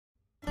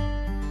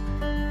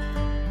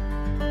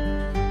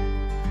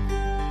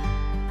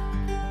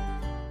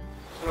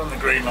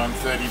Greenline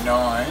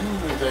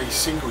 39 with a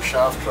single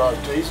shaft drive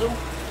diesel.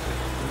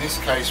 In this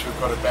case we've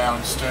got a bow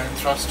and stern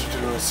thruster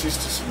to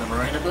assist us in the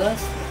marina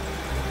berth,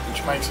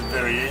 which makes it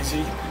very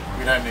easy.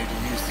 We don't need to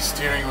use the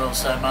steering wheel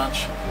so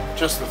much,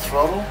 just the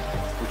throttle,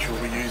 which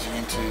we'll be using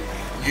into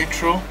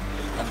neutral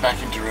and back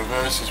into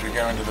reverse as we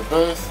go into the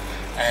berth,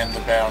 and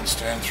the bow and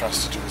stern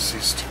thruster to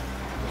assist.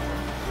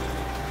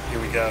 Here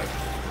we go.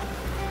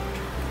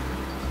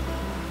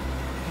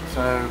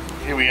 So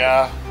here we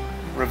are,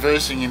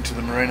 reversing into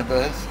the marina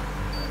berth.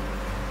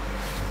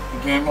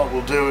 Again, what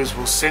we'll do is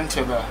we'll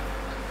centre the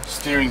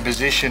steering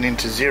position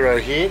into 0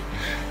 here,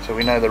 so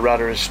we know the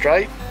rudder is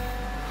straight,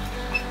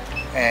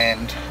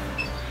 and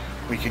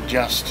we can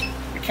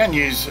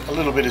use a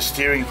little bit of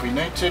steering if we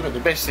need to, but the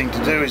best thing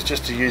to do is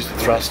just to use the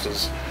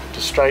thrusters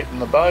to straighten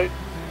the boat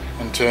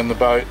and turn the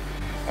boat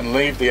and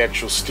leave the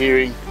actual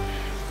steering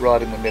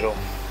right in the middle.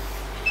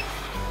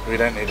 We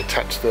don't need to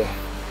touch the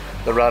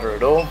rudder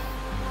at all,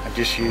 and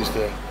just use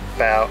the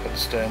bow and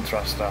stern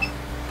thruster.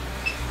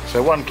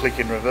 So one click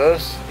in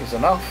reverse is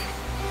enough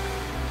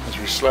as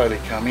we slowly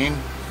come in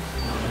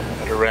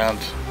at around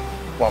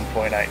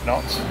 1.8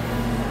 knots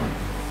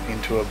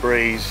into a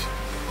breeze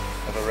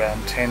of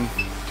around 10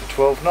 to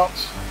 12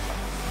 knots.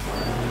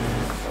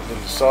 A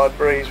little side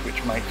breeze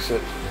which makes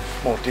it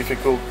more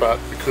difficult, but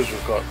because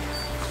we've got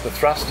the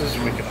thrusters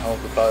we can hold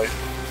the boat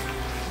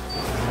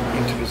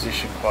into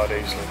position quite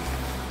easily.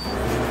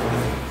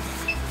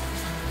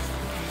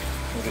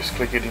 We'll just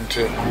click it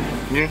into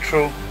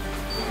neutral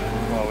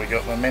while we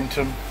got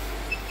momentum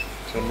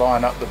to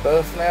line up the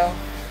berth now,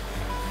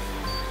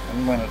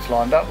 and when it's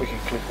lined up we can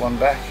click one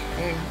back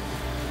in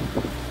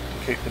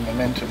to keep the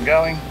momentum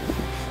going.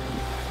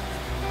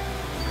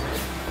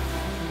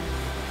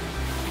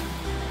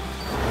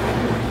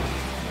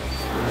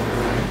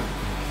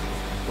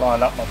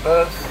 Line up my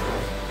berth.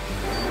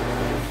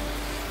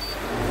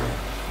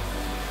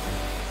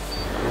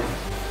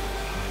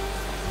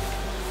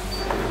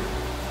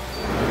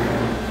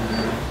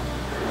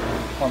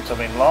 Once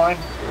I'm in line,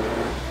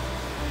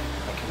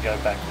 I can go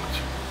backwards.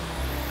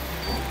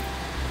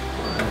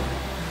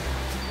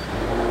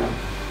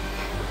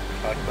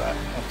 Like that. I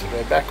have to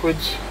go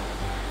backwards.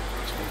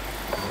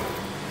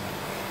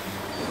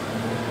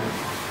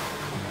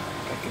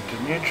 Back into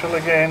neutral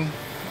again.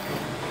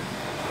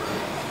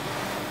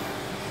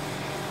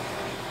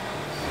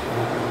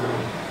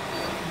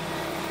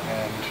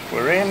 And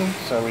we're in,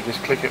 so we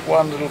just click it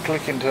one little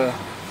click into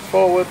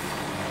forward,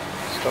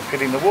 stop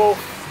hitting the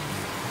wharf.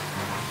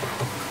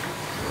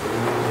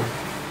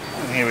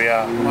 Here we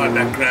are. My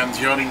background's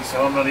yachting,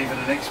 so I'm not even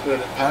an expert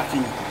at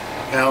parking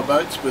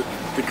powerboats, but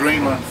the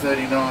Greenline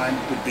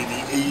 39 would be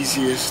the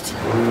easiest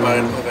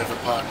boat I've ever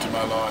parked in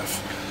my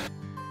life.